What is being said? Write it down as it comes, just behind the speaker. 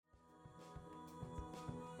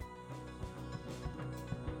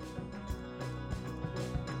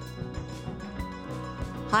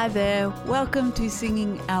Hi there, welcome to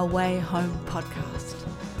Singing Our Way Home podcast.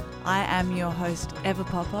 I am your host, Eva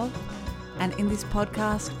Popov, and in this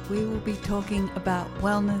podcast we will be talking about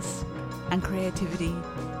wellness and creativity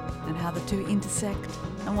and how the two intersect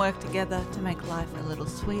and work together to make life a little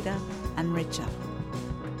sweeter and richer.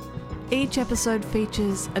 Each episode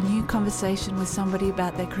features a new conversation with somebody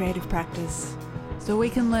about their creative practice, so we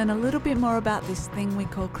can learn a little bit more about this thing we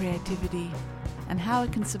call creativity and how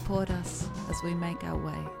it can support us as we make our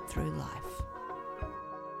way through life.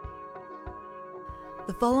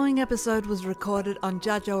 The following episode was recorded on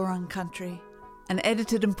Judjurrung country and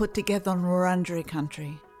edited and put together on Wurundjeri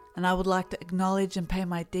country, and I would like to acknowledge and pay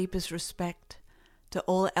my deepest respect to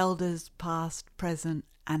all elders past, present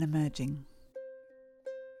and emerging.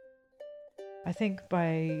 I think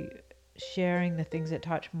by sharing the things that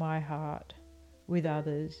touch my heart with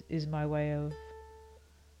others is my way of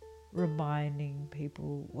reminding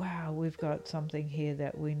people, wow, we've got something here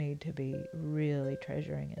that we need to be really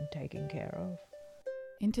treasuring and taking care of.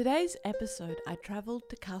 In today's episode, I travelled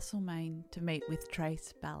to Castlemaine to meet with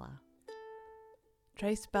Trace Balla.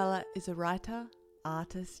 Trace Balla is a writer,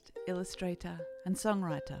 artist, illustrator and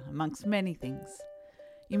songwriter, amongst many things.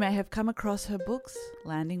 You may have come across her books,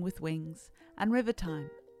 Landing with Wings and River Time,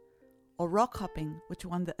 or Rock Hopping, which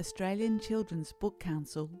won the Australian Children's Book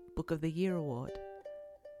Council Book of the Year Award.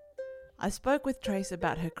 I spoke with Trace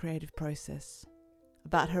about her creative process,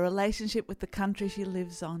 about her relationship with the country she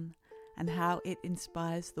lives on, and how it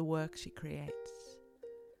inspires the work she creates.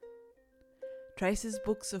 Trace's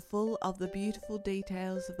books are full of the beautiful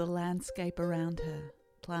details of the landscape around her,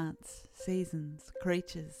 plants, seasons,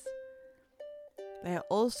 creatures. They are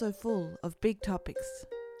also full of big topics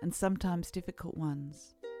and sometimes difficult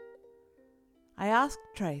ones. I asked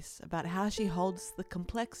Trace about how she holds the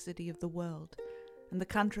complexity of the world and the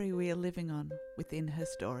country we are living on within her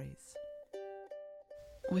stories.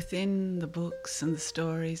 Within the books and the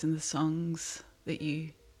stories and the songs that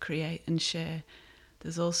you create and share,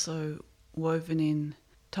 there's also woven in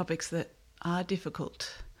topics that are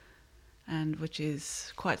difficult, and which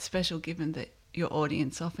is quite special given that your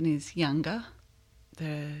audience often is younger.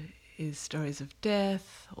 There is stories of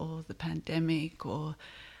death or the pandemic or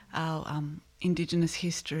our Indigenous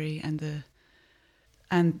history and the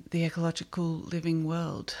ecological living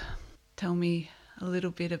world. Tell me a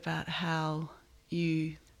little bit about how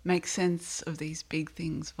you make sense of these big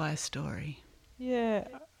things via story. Yeah,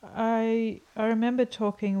 I remember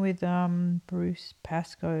talking with Bruce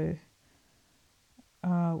Pascoe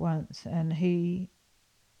once, and he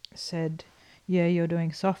said, yeah, you're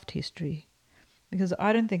doing soft history, because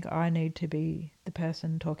I don't think I need to be the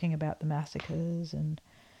person talking about the massacres, and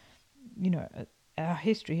our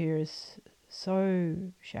history here is so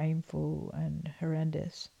shameful and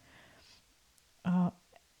horrendous.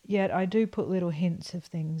 Yet I do put little hints of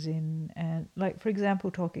things in, and like, for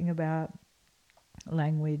example, talking about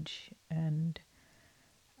language and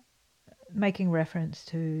making reference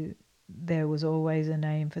to there was always a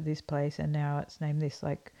name for this place and now it's named this,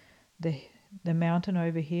 like the mountain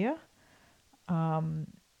over here,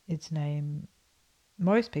 its name,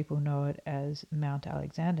 most people know it as Mount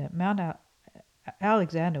Alexander.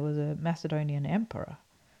 Alexander was a Macedonian emperor.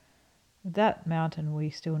 That mountain we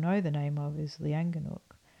still know the name of is Lianganuk.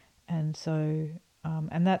 And so,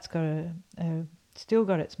 and that's got still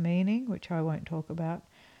got its meaning, which I won't talk about.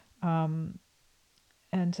 And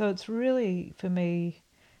so it's really, for me,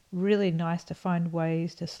 really nice to find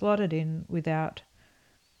ways to slot it in without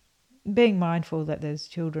being mindful that there's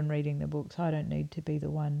children reading the books. I don't need to be the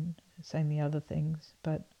one saying the other things,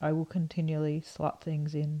 but I will continually slot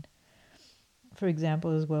things in. For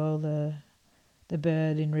example, as well, the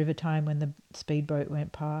bird in River Time when the speedboat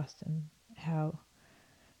went past, and how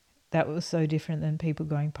that was so different than people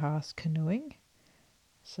going past canoeing.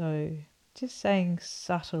 So just saying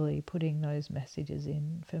subtly, putting those messages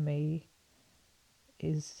in, for me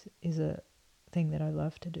is a thing that I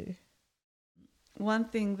love to do. One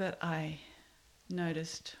thing that I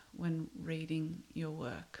noticed when reading your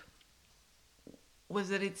work was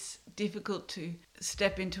that it's difficult to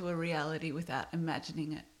step into a reality without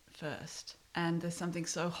imagining it first. And there's something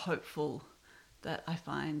so hopeful that I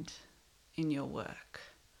find in your work.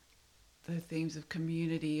 The themes of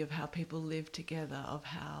community, of how people live together, of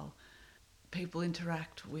how people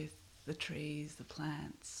interact with the trees, the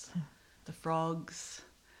plants, the frogs.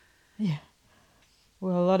 Yeah.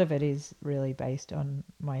 Well, a lot of it is really based on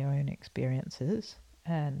my own experiences,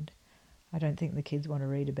 and I don't think the kids want to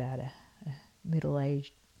read about a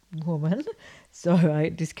middle-aged woman, so I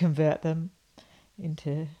just convert them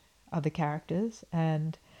into other characters.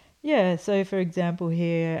 And yeah, so for example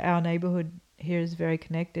here, our neighbourhood here is very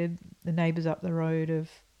connected. The neighbours up the road have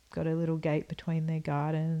got a little gate between their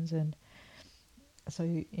gardens, and so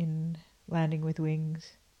in Landing with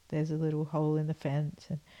Wings, there's a little hole in the fence.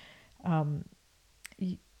 And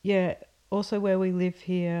yeah, also where we live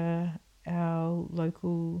here, our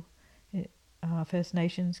local First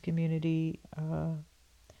Nations community are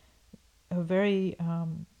very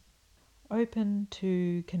open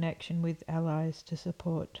to connection with allies to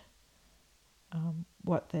support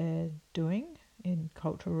what they're doing in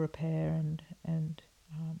cultural repair and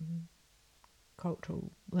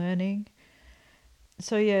cultural learning.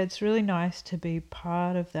 So yeah, it's really nice to be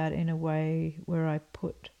part of that in a way where I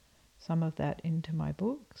put some of that into my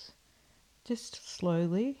books, just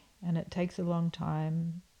slowly, and it takes a long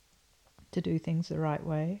time to do things the right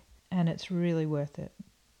way, and it's really worth it.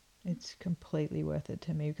 It's completely worth it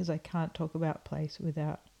to me because I can't talk about place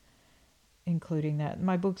without including that.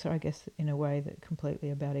 My books are, I guess, in a way that completely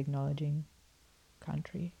about acknowledging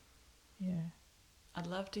country. Yeah. I'd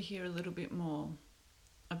love to hear a little bit more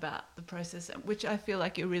about the process, which I feel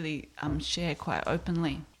like you really share quite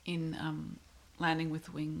openly in Landing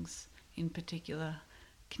with Wings in particular.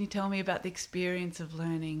 Can you tell me about the experience of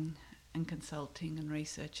learning and consulting and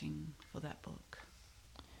researching for that book?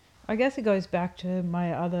 I guess it goes back to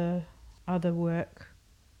my other work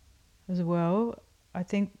as well. I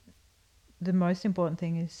think the most important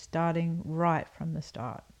thing is starting right from the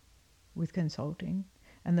start with consulting.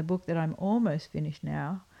 And the book that I'm almost finished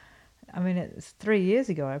now, I mean, it's 3 years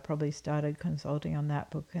ago I probably started consulting on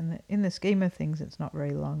that book. And in the scheme of things, it's not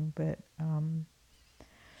very long. But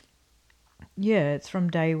yeah, it's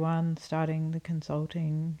from day one, starting the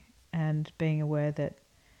consulting and being aware that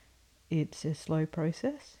it's a slow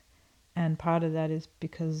process. And part of that is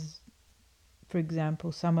because, for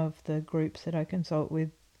example, some of the groups that I consult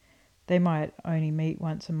with, they might only meet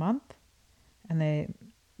once a month, and they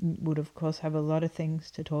would of course have a lot of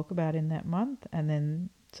things to talk about in that month, and then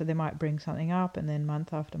so they might bring something up, and then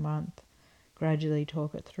month after month gradually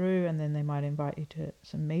talk it through, and then they might invite you to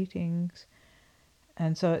some meetings.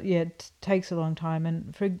 And so yeah, it takes a long time.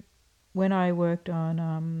 And when I worked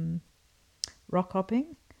on rock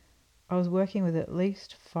hopping, I was working with at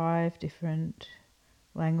least 5 different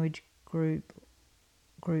language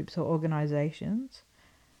groups or organizations.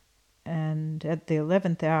 And at the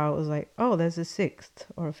 11th hour, it was like, oh, there's a 6th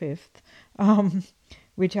or a 5th,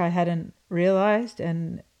 which I hadn't realized.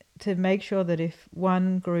 And to make sure that if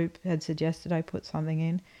one group had suggested I put something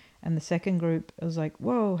in, and the second group was like,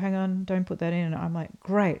 whoa, hang on, don't put that in. And I'm like,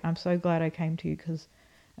 great, I'm so glad I came to you, because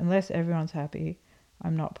unless everyone's happy,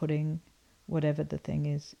 I'm not putting whatever the thing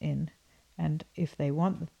is in. And if there's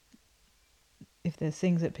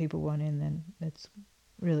things that people want in, then it's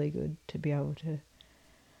really good to be able to,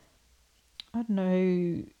 I don't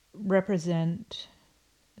know, represent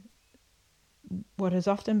what has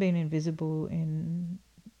often been invisible in,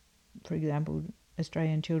 for example,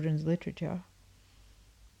 Australian children's literature,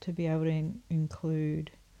 to be able to include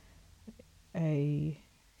a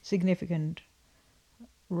significant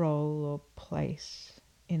role or place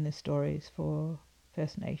in the stories for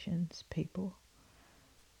First Nations people,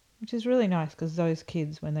 which is really nice because those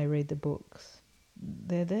kids, when they read the books,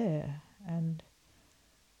 they're there, and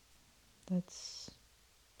that's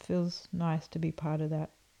feels nice to be part of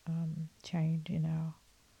that change in our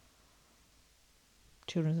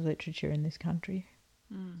children's literature in this country.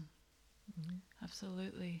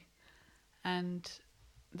 Absolutely. And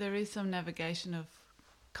there is some navigation of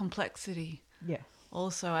complexity. Yes.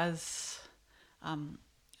 Also as,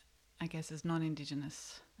 I guess, as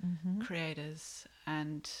non-Indigenous creators,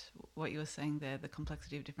 and what you were saying there, the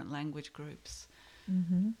complexity of different language groups.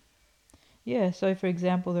 Yeah, so for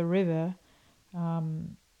example, the river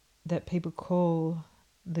that people call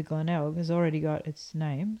the Glenelg has already got its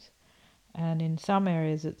names, and in some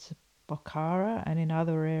areas it's Bocara, and in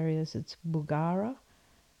other areas it's Bulgara.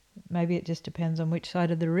 Maybe it just depends on which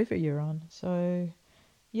side of the river you're on. So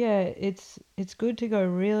yeah, it's good to go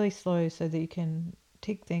really slow so that you can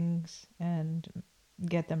tick things and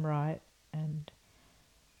get them right. And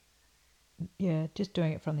yeah, just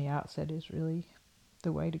doing it from the outset is really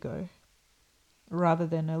the way to go, rather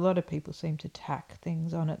than a lot of people seem to tack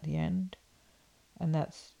things on at the end, and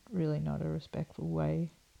that's really not a respectful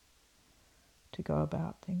way to go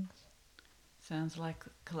about things. Sounds like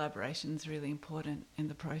collaboration is really important in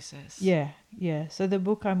the process. Yeah. So the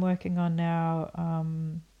book I'm working on now,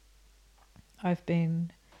 I've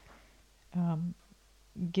been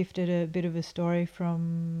gifted a bit of a story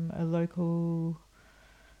from a local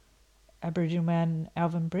Aboriginal man,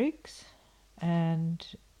 Alvin Briggs, and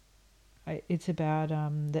it's about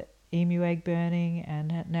the emu egg burning,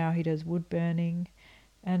 and now he does wood burning.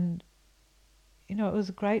 And it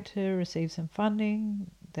was great to receive some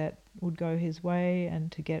funding that would go his way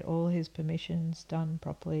and to get all his permissions done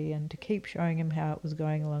properly and to keep showing him how it was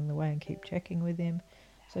going along the way and keep checking with him.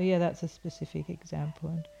 So yeah, that's a specific example.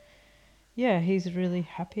 And yeah, he's really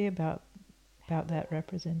happy about that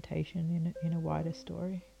representation in a wider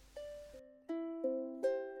story.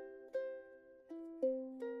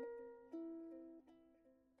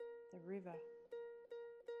 The river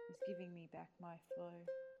is giving me back my flow.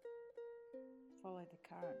 Follow the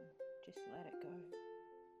current, just let it go.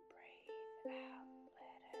 Breathe out,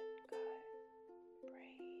 let it go.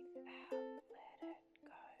 Breathe out, let it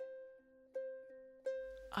go.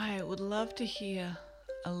 I would love to hear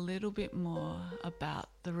a little bit more about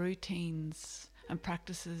the routines and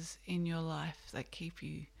practices in your life that keep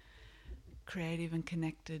you creative and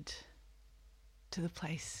connected to the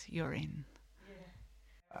place you're in.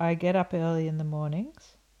 I get up early in the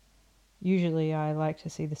mornings. Usually I like to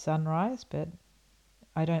see the sunrise, but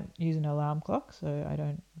I don't use an alarm clock, so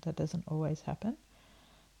that doesn't always happen.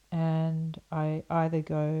 And I either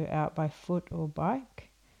go out by foot or bike,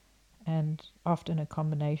 and often a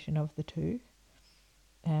combination of the two.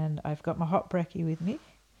 And I've got my hot brekkie with me,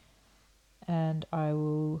 and I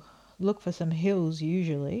will look for some hills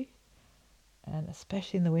usually, and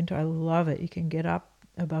especially in the winter I love it. You can get up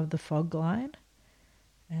above the fog line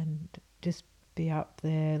and just be up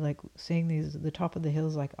there, like seeing the top of the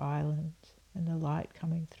hills like islands and the light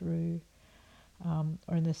coming through.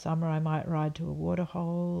 Or in the summer I might ride to a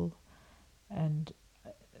waterhole, and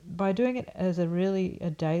by doing it as a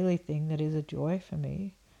daily thing that is a joy for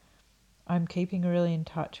me, I'm keeping really in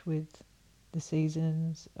touch with the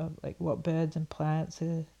seasons of like what birds and plants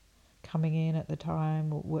are coming in at the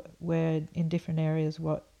time, or where in different areas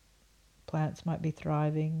what plants might be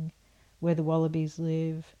thriving, where the wallabies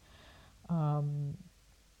live, and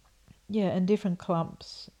different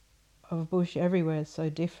clumps of bush everywhere is so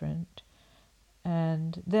different.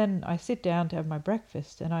 And then I sit down to have my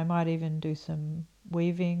breakfast, and I might even do some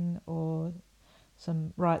weaving or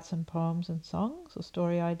write some poems and songs or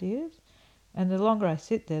story ideas. And the longer I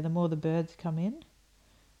sit there, the more the birds come in,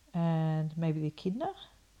 and maybe the echidna.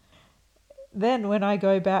 Then when I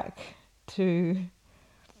go back to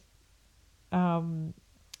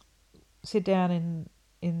sit down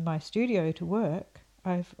in my studio to work,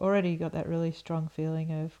 I've already got that really strong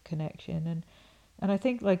feeling of connection. And I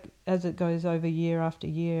think, like, as it goes over year after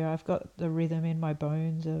year, I've got the rhythm in my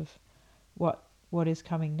bones of what is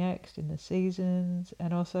coming next in the seasons.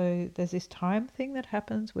 And also there's this time thing that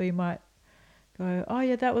happens where you might go, oh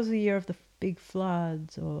yeah, that was the year of the big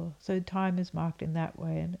floods, or so time is marked in that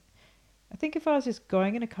way. And I think if I was just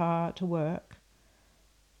going in a car to work,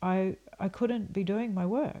 I couldn't be doing my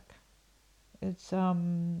work. It's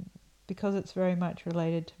because it's very much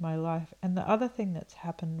related to my life. And the other thing that's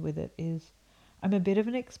happened with it is I'm a bit of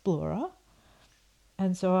an explorer,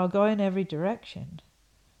 and so I'll go in every direction.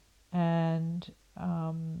 And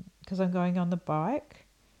because I'm going on the bike,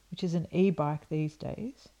 which is an e-bike these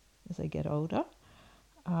days as I get older,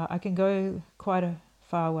 I can go quite a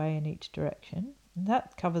far way in each direction, and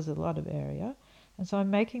that covers a lot of area. And so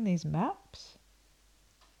I'm making these maps,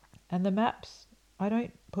 and the maps, I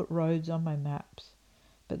don't put roads on my maps,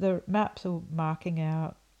 but the maps are marking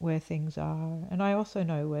out where things are. And I also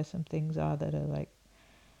know where some things are that are like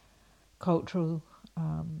cultural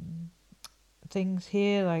things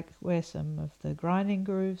here, like where some of the grinding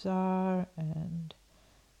grooves are, and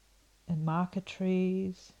marker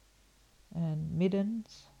trees and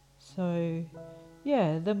middens. So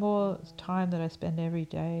yeah, the more time that I spend every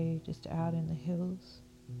day just out in the hills,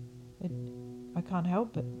 I can't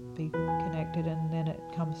help but be connected, and then it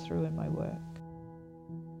comes through in my work.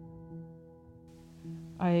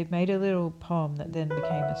 I made a little poem that then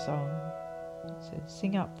became a song. It said,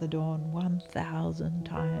 "Sing up the dawn 1,000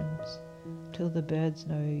 times till the birds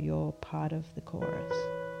know you're part of the chorus,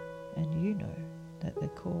 and you know that the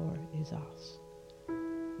core is us."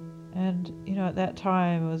 And at that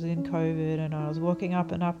time I was in COVID, and I was walking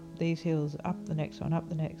up and up these hills, up the next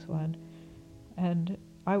one, and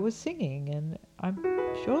I was singing, and I'm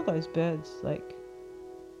sure those birds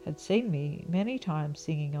had seen me many times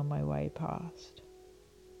singing on my way past.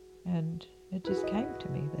 And it just came to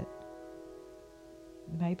me that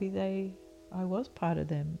maybe I was part of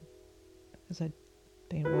them, because I'd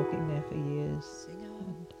been walking there for years.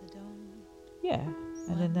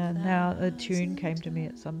 And then now a tune came to me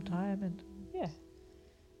at some time, and yeah.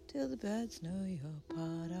 Till the birds know you're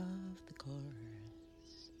part of the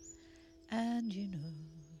chorus, and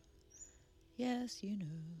yes,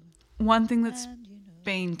 One thing that's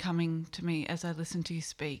been coming to me as I listen to you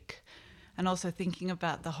speak, and also thinking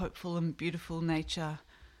about the hopeful and beautiful nature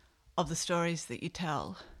of the stories that you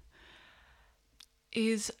tell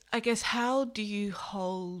is, I guess, how do you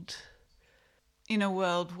hold, in a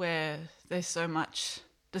world where there's so much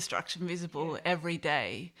destruction visible every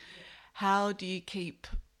day, how do you keep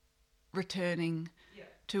returning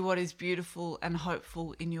to what is beautiful and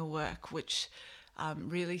hopeful in your work, which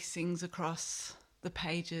really sings across the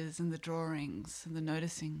pages and the drawings and the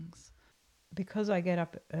noticings? Because I get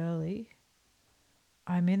up early,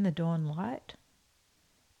 I'm in the dawn light.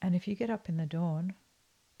 And if you get up in the dawn,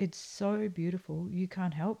 it's so beautiful. You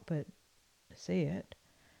can't help but see it.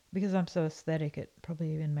 Because I'm so aesthetic, it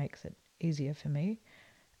probably even makes it easier for me.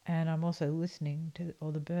 And I'm also listening to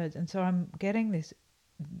all the birds. And so I'm getting this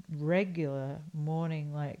regular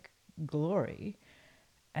morning like glory.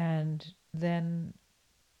 And then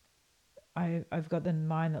I've got the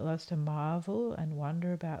mind that loves to marvel and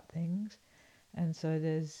wonder about things. And so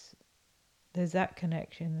there's that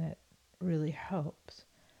connection that really helps.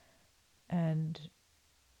 And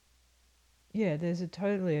yeah, there's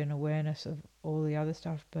totally an awareness of all the other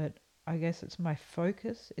stuff, but I guess it's my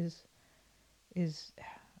focus is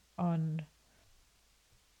on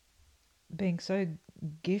being so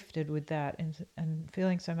gifted with that, and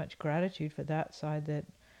feeling so much gratitude for that side that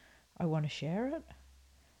I want to share it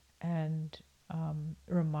and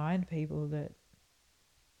remind people that,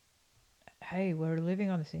 hey, we're living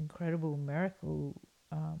on this incredible miracle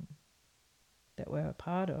that we're a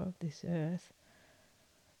part of, this earth.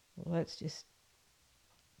 Well, let's just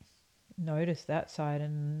notice that side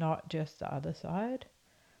and not just the other side.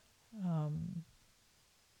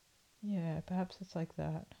 Yeah, perhaps it's like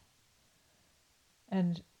that.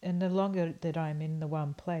 And the longer that I'm in the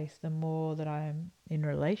one place, the more that I'm in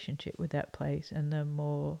relationship with that place, and the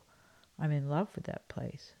more I'm in love with that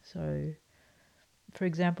place. So, for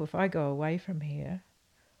example, if I go away from here,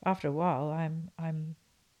 after a while, I'm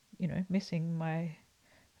missing my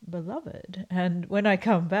beloved. And when I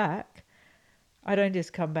come back, I don't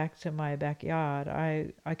just come back to my backyard.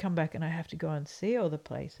 I come back and I have to go and see all the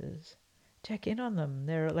places, check in on them.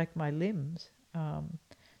 They're like my limbs.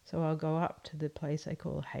 So I'll go up to the place I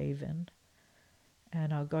call Haven,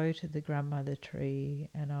 and I'll go to the grandmother tree,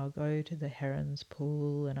 and I'll go to the heron's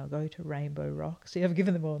pool, and I'll go to Rainbow Rock. See, I've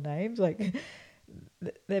given them all names. Like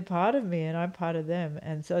they're part of me and I'm part of them.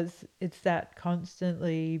 And so it's that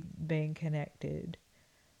constantly being connected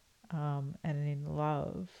and in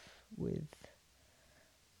love with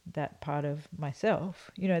that part of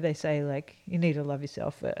myself. They say, like, you need to love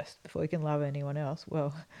yourself first before you can love anyone else.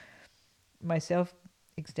 Well, myself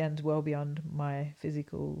extends well beyond my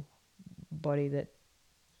physical body that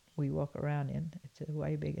we walk around in. It's a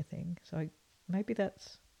way bigger thing. So maybe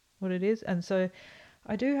that's what it is. And so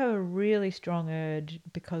I do have a really strong urge,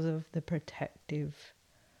 because of the protective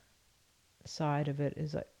side of it,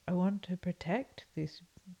 is like, I want to protect this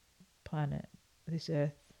planet, this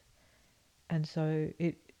earth. And so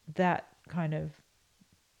that kind of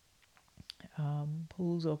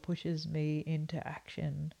pulls or pushes me into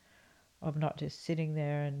action of not just sitting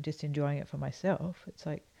there and just enjoying it for myself. It's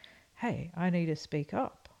like, hey, I need to speak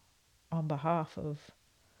up on behalf of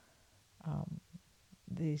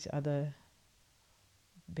these other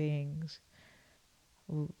beings,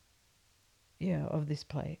 of this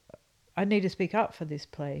place. I need to speak up for this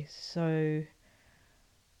place. So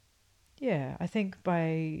yeah, I think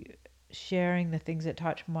by sharing the things that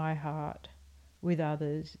touch my heart with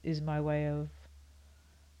others is my way of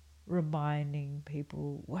reminding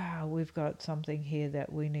people, wow, we've got something here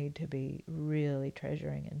that we need to be really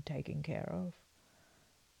treasuring and taking care of.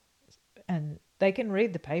 And they can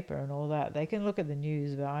read the paper and all that. They can look at the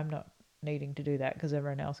news, but I'm not needing to do that because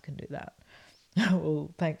everyone else can do that.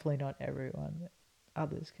 Well, thankfully not everyone, but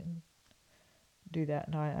others can do that.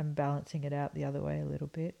 And I'm balancing it out the other way a little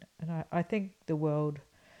bit. And I think the world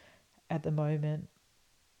at the moment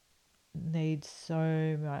needs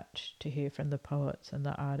so much to hear from the poets and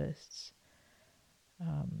the artists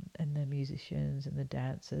and the musicians and the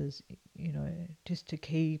dancers, just to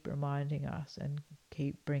keep reminding us and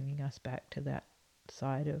keep bringing us back to that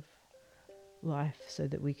side of life, so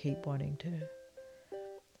that we keep wanting to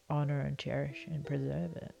honour and cherish and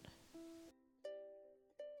preserve it.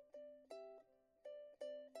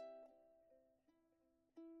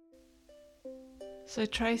 So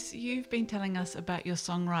Trace, you've been telling us about your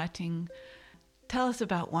songwriting. Tell us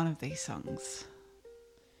about one of these songs.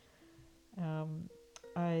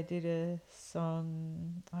 I did a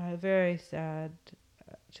song. I'm very sad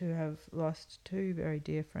to have lost two very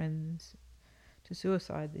dear friends to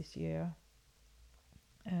suicide this year.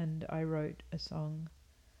 And I wrote a song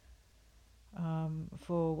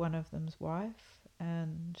for one of them's wife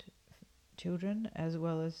and children, as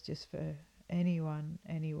well as just for anyone,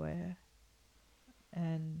 anywhere,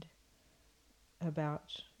 and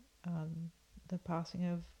about the passing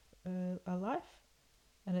of a life.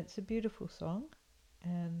 And it's a beautiful song.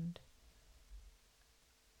 And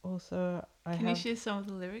also Can you share some of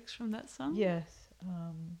the lyrics from that song? Yes.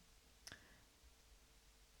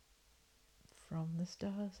 From the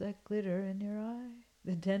stars that glitter in your eye,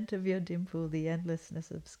 the dent of your dimple, the endlessness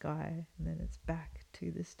of sky, and then it's back to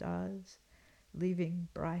the stars, leaving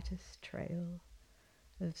brightest trail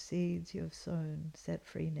of seeds you have sown, set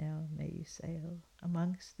free now may you sail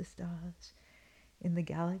amongst the stars, in the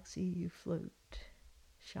galaxy you float,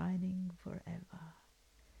 shining forever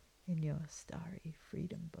in your starry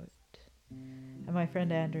freedom boat. And my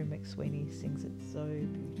friend Andrew McSweeney sings it so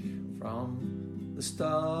beautifully. From the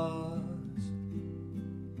stars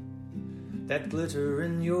that glitter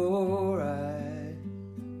in your eye,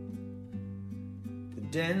 the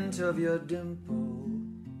dent of your dimple,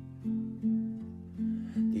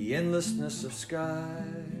 the endlessness of sky,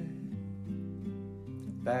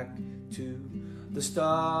 back to the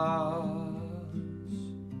stars,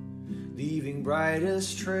 leaving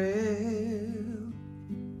brightest trail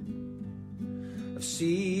of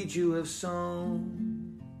seeds you have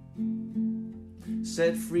sown,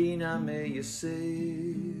 set free now may you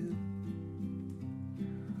sail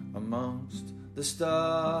amongst the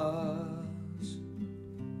stars,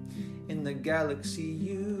 in the galaxy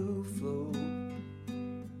you float,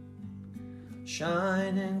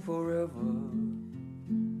 shining forever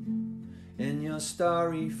in your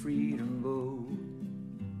starry freedom boat,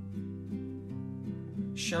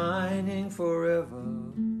 shining forever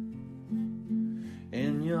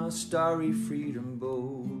in your starry freedom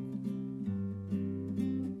boat.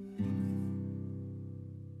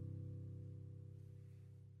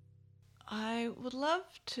 I would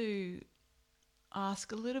love to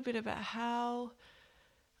ask a little bit about how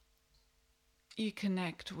you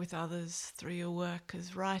connect with others through your work,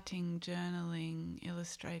 because writing, journaling,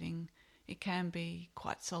 illustrating, it can be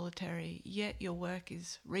quite solitary, yet your work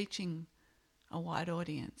is reaching a wide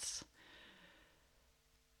audience.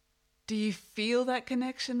 Do you feel that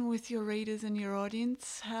connection with your readers and your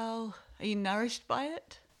audience? How are you nourished by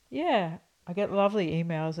it? Yeah, I get lovely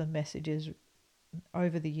emails and messages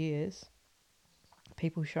over the years.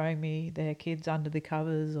 People showing me their kids under the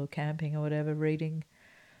covers or camping or whatever, reading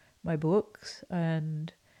my books,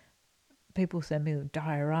 and people send me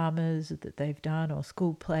dioramas that they've done or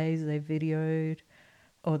school plays they've videoed,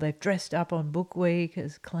 or they've dressed up on book week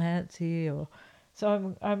as Clancy, or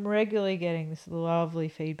so I'm regularly getting this lovely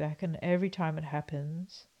feedback, and every time it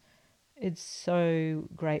happens it's so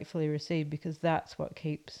gratefully received, because that's what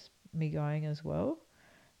keeps me going as well.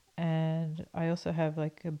 And I also have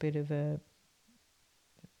like a bit of a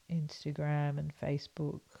Instagram and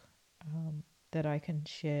Facebook that I can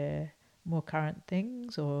share more current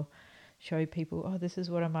things or show people, oh, this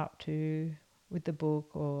is what I'm up to with the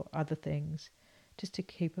book or other things, just to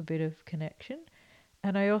keep a bit of connection.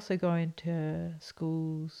 And I also go into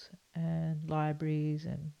schools and libraries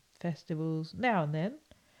and festivals now and then.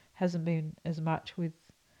 Hasn't been as much with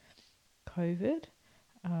COVID.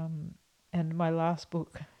 And my last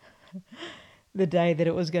book, the day that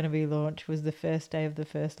it was going to be launched was the first day of the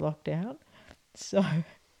first lockdown. So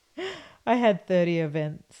I had 30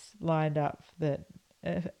 events lined up that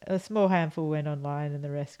a small handful went online and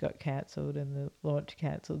the rest got cancelled and the launch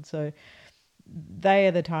cancelled. So they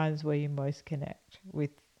are the times where you most connect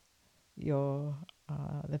with your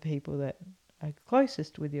the people that are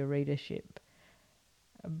closest with your readership.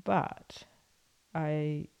 But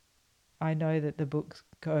I know that the books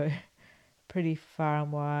go pretty far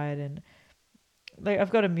and wide, and like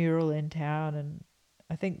I've got a mural in town, and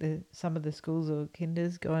I think some of the schools or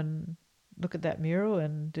kinders go and look at that mural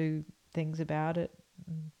and do things about it,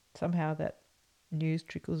 and somehow that news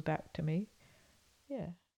trickles back to me. Yeah.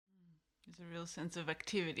 There's a real sense of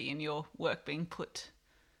activity in your work being put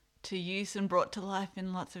to use and brought to life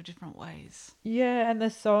in lots of different ways. Yeah, and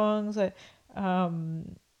the songs,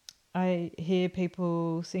 I hear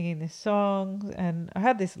people singing this song, and I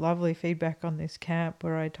had this lovely feedback on this camp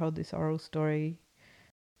where I told this oral story.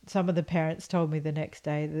 Some of the parents told me the next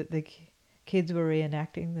day that the kids were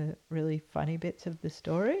reenacting the really funny bits of the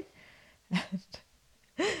story.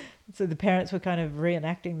 So the parents were kind of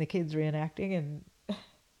reenacting the kids reenacting, and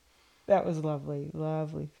that was lovely,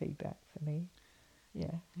 lovely feedback for me.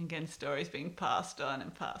 Yeah. Again, stories being passed on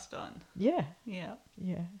and passed on. Yeah. Yeah.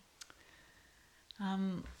 Yeah.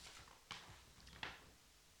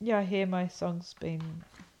 Yeah, I hear my songs been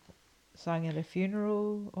sung at a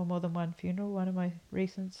funeral, or more than one funeral, one of my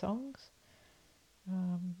recent songs.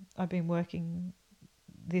 I've been working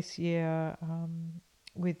this year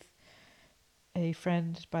with a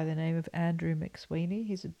friend by the name of Andrew McSweeney.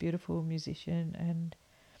 He's a beautiful musician, and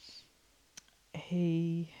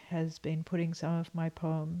he has been putting some of my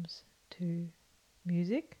poems to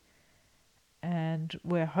music, and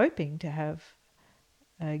we're hoping to have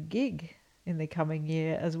a gig in the coming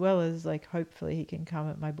year, as well as like hopefully he can come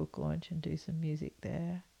at my book launch and do some music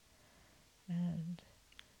there. And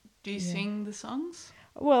Do you sing the songs?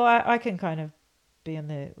 well, I can kind of be in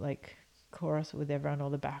the like chorus with everyone or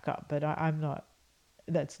the backup, but I'm not.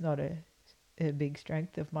 That's not a big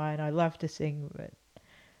strength of mine. I love to sing, but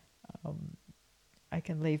I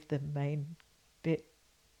can leave the main bit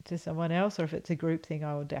to someone else, or if it's a group thing,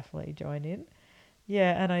 I will definitely join in.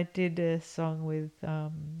 Yeah, and I did a song with.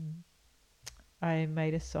 I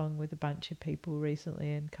made a song with a bunch of people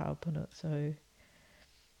recently, and Carl Panuzzo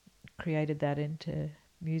created that into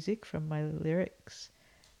music from my lyrics,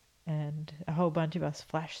 and a whole bunch of us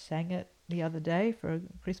flash sang it the other day for a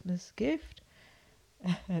Christmas gift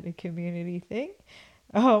at a community thing.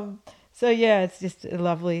 So yeah, it's just a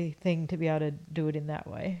lovely thing to be able to do it in that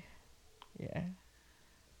way. Yeah.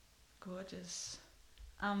 Gorgeous.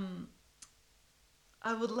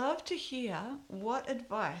 I would love to hear what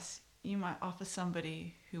advice you might offer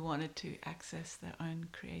somebody who wanted to access their own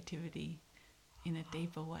creativity in a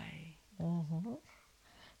deeper way. Mm-hmm.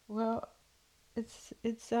 Well, it's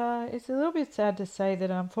a little bit sad to say that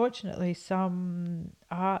unfortunately some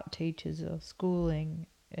art teachers or schooling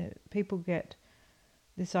people get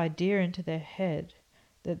this idea into their head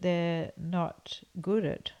that they're not good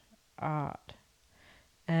at art,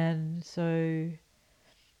 and so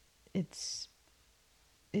it's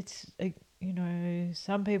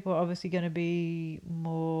some people are obviously going to be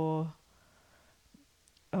more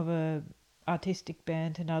of a artistic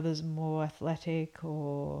bent and others more athletic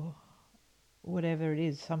or whatever it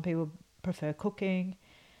is. Some people prefer cooking,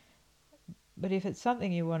 but if it's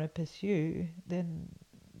something you want to pursue, then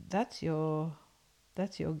that's your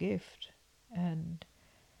gift. And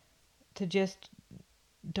to just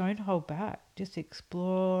don't hold back, just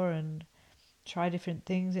explore and try different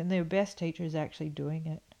things, and their best teacher is actually doing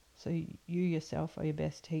it. So you yourself are your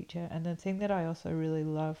best teacher. And the thing that I also really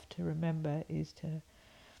love to remember is to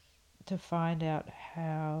find out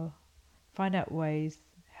ways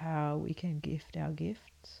how we can gift our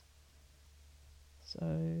gifts.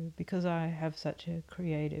 So because I have such a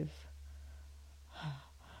creative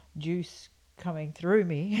juice coming through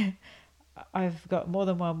me, I've got more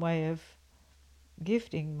than one way of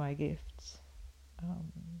gifting my gifts.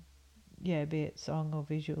 Be it song or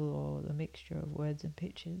visual or the mixture of words and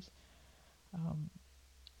pictures.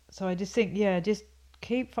 So I just think, just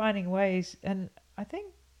keep finding ways. And I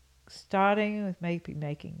think starting with maybe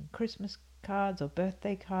making Christmas cards or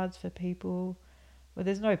birthday cards for people where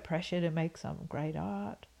there's no pressure to make some great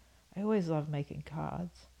art. I always love making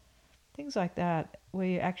cards. Things like that where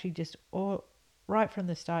you actually just, all right from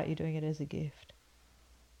the start, you're doing it as a gift,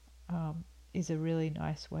 is a really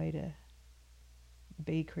nice way to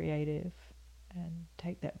be creative and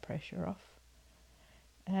take that pressure off.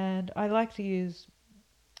 And I like to use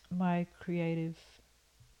my creative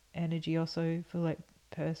energy also for like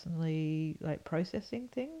personally like processing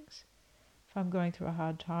things. If I'm going through a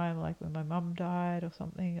hard time, like when my mum died or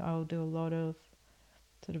something, I'll do a lot of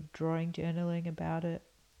sort of drawing, journaling about it,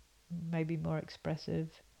 maybe more expressive.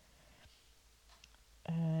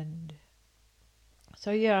 And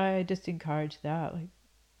so I just encourage that. Like,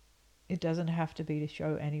 it doesn't have to be to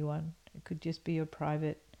show anyone. It could just be your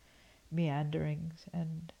private meanderings,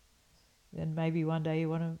 and then maybe one day you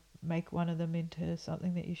want to make one of them into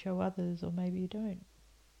something that you show others, or maybe you don't.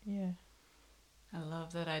 Yeah. I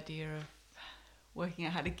love that idea of working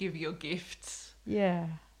out how to give your gifts. Yeah.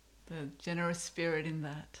 The generous spirit in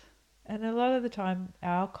that. And a lot of the time,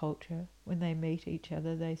 our culture, when they meet each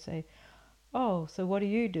other, they say, "Oh, so what do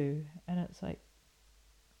you do?" And it's like,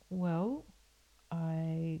 well,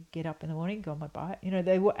 I get up in the morning, go on my bike.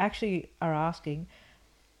 They actually are asking,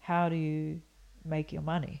 how do you make your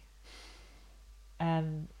money?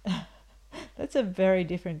 And that's a very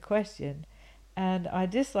different question. And I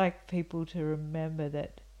just like people to remember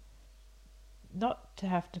that, not to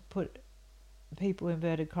have to put people,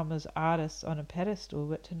 inverted commas, artists on a pedestal,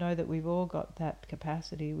 but to know that we've all got that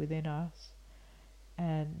capacity within us.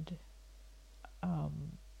 And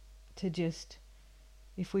to just,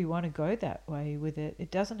 if we want to go that way with it, it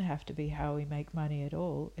doesn't have to be how we make money at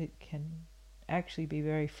all. It can actually be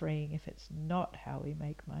very freeing if it's not how we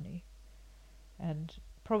make money. And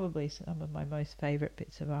probably some of my most favourite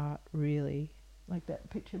bits of art, really, like that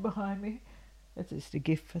picture behind me, that's just a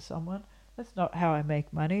gift for someone. That's not how I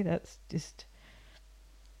make money, that's just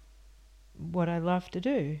what I love to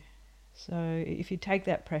do. So if you take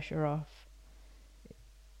that pressure off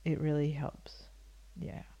it really helps.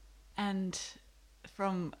 Yeah. And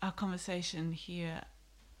from our conversation here,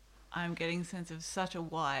 I'm getting a sense of such a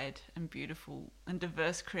wide and beautiful and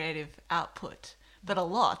diverse creative output, but a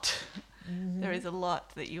lot. Mm-hmm. There is a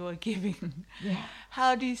lot that you are giving. Yeah.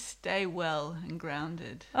 How do you stay well and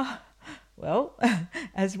grounded? Well,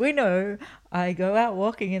 as we know, I go out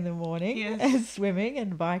walking in the morning, Yes. and swimming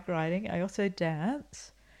and bike riding. I also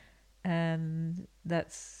dance, and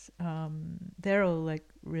that's they're all like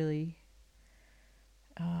really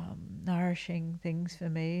nourishing things for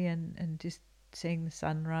me, and just seeing the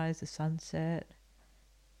sunrise, the sunset,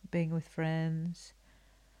 being with friends,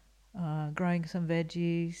 growing some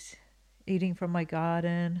veggies, eating from my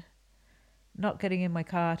garden, not getting in my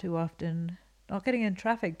car too often, not getting in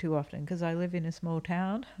traffic too often because I live in a small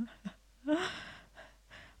town.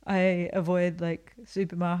 I avoid like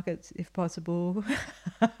supermarkets if possible,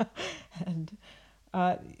 and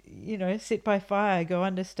sit by fire, go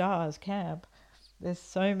under stars, camp. There's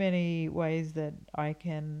so many ways that I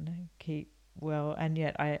can keep well, and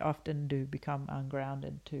yet I often do become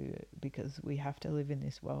ungrounded too, because we have to live in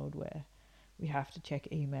this world where we have to check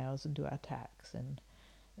emails and do our tax and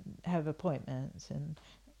have appointments, and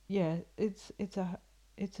yeah, it's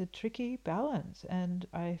a tricky balance, and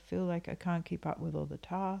I feel like I can't keep up with all the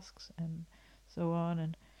tasks and so on,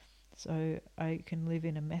 and so I can live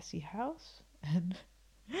in a messy house and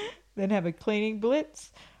then have a cleaning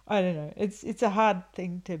blitz. I don't know. It's a hard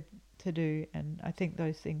thing to do, and I think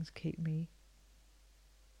those things keep me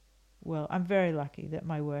well. I'm very lucky that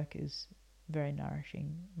my work is very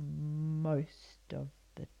nourishing most of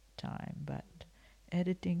the time, but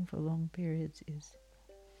editing for long periods is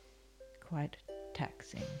quite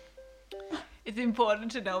taxing. It's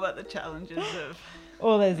important to know about the challenges of...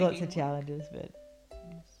 Or there's lots making of work. challenges, but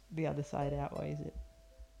the other side outweighs it.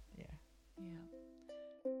 Yeah. Yeah.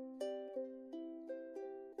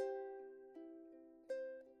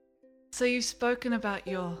 So you've spoken about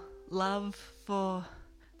your love for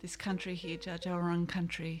this country here, Dja Dja Wurrung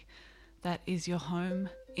country, that is your home.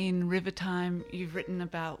 In Rivertime, you've written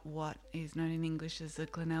about what is known in English as the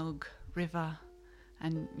Glenelg River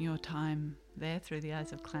and your time there through the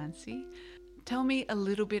eyes of Clancy. Tell me a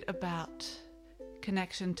little bit about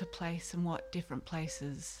connection to place and what different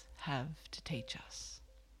places have to teach us.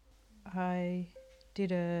 I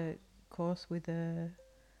did a course with a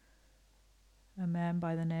man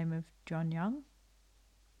by the name of John Young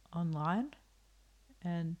online,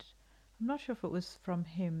 and I'm not sure if it was from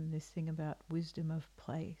him, this thing about wisdom of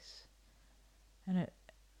place. And it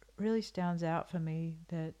really stands out for me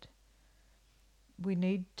that we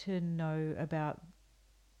need to know about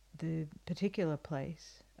the particular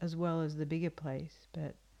place as well as the bigger place.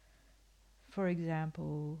 But for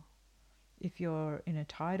example, if you're in a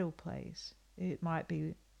tidal place, it might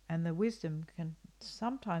be, and the wisdom can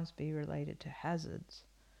sometimes be related to hazards.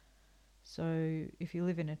 So if you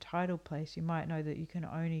live in a tidal place, you might know that you can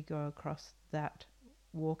only go across that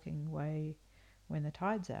walking way when the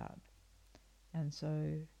tide's out. And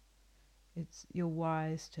so you're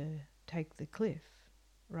wise to take the cliff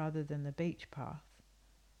rather than the beach path.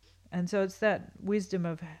 And so it's that wisdom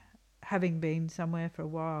of having been somewhere for a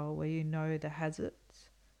while where you know the hazards,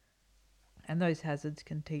 and those hazards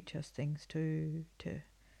can teach us things too,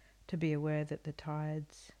 to be aware that the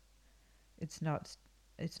tides, it's not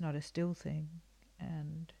a still thing,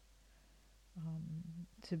 and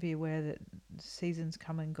to be aware that seasons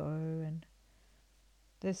come and go, and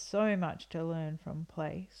there's so much to learn from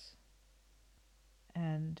place.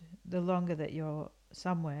 And the longer that you're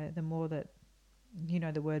somewhere, the more that,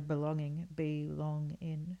 the word belonging, belong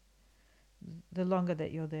in, the longer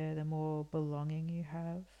that you're there, the more belonging you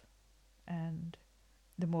have, and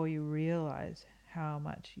the more you realize how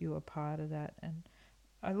much you are part of that. And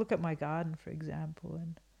I look at my garden, for example,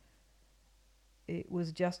 and it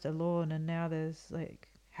was just a lawn, and now there's like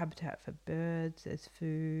habitat for birds, there's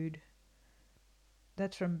food.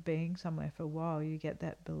 That's from being somewhere for a while. You get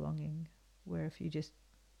that belonging, where if you just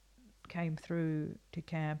came through to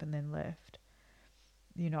camp and then left,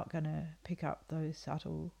 you're not going to pick up those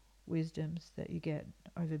subtle wisdoms that you get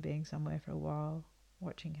over being somewhere for a while,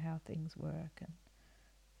 watching how things work. And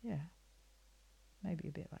yeah, maybe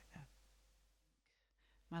a bit like that.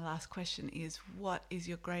 My last question is, what is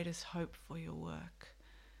your greatest hope for your work?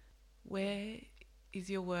 Where is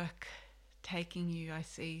your work taking you? I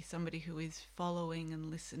see somebody who is following and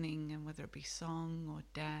listening, and whether it be song or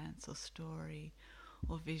dance or story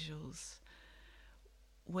or visuals.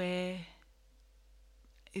 Where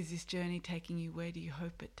is this journey taking you? Where do you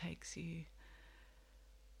hope it takes you?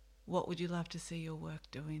 What would you love to see your work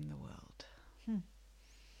do in the world?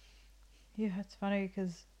 Yeah, it's funny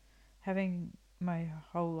because having my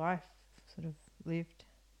whole life sort of lived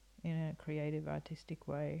in a creative, artistic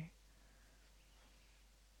way.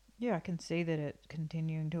 Yeah, I can see that it's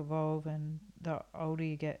continuing to evolve, and the older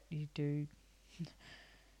you get, you do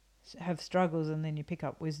have struggles, and then you pick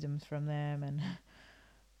up wisdoms from them, and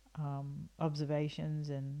observations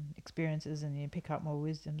and experiences, and you pick up more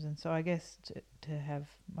wisdoms. And so I guess to have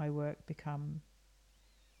my work become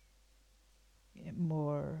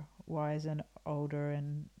more wise and older,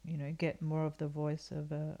 and get more of the voice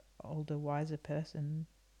of a older, wiser person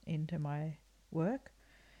into my work,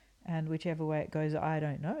 and whichever way it goes, I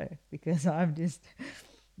don't know, because I'm just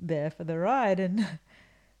there for the ride. And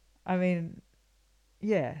I mean,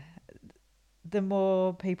 yeah, the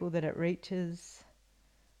more people that it reaches,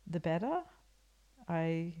 the better.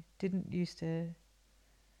 I didn't used to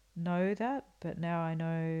know that, but now I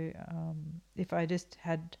know. If I just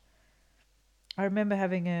had, I remember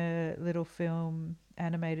having a little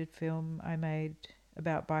animated film I made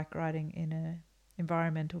about bike riding in a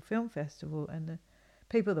environmental film festival, and the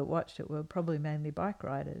people that watched it were probably mainly bike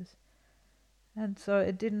riders, and so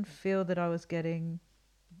it didn't feel that I was getting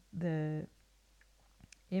the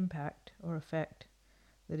impact or effect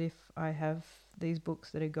that if I have these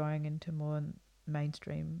books that are going into more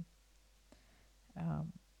mainstream,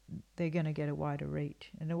 they're going to get a wider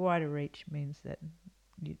reach. And a wider reach means that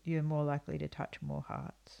you're more likely to touch more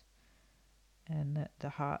hearts, and that the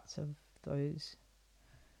hearts of those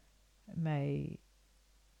may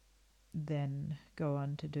then go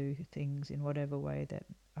on to do things in whatever way that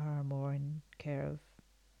are more in care of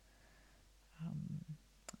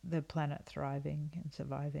the planet thriving and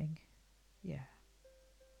surviving. Yeah.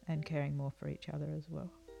 And caring more for each other as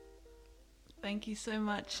well. Thank you so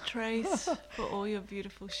much, Trace, for all your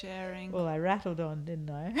beautiful sharing. Well, I rattled on, didn't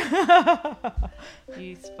I?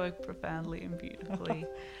 You spoke profoundly and beautifully.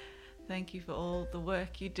 Thank you for all the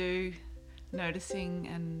work you do, noticing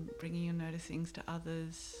and bringing your noticings to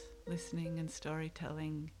others, listening and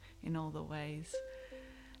storytelling in all the ways.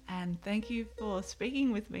 And thank you for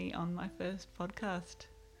speaking with me on my first podcast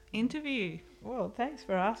interview. Well, thanks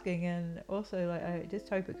for asking, and also I just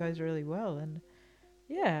hope it goes really well, and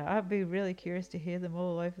yeah, I'd be really curious to hear them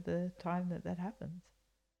all over the time that happens.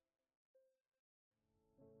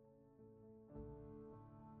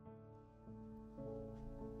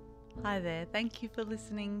 Hi there, thank you for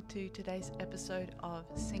listening to today's episode of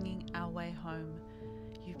Singing Our Way Home.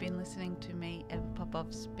 You've been listening to me, Eva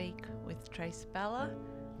Popov, speak with Trace Balla,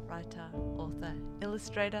 writer, author,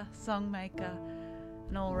 illustrator, songmaker,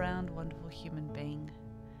 an all-round wonderful human being.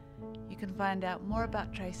 You can find out more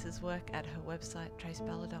about Trace's work at her website,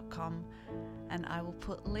 traceballa.com, and I will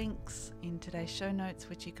put links in today's show notes,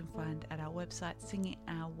 which you can find at our website,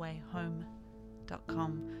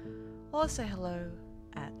 singingourwayhome.com, or say hello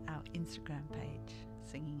at our Instagram page,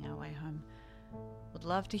 Singing Our Way Home. Would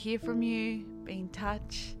love to hear from you, be in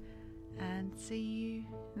touch, and see you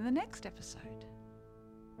in the next episode.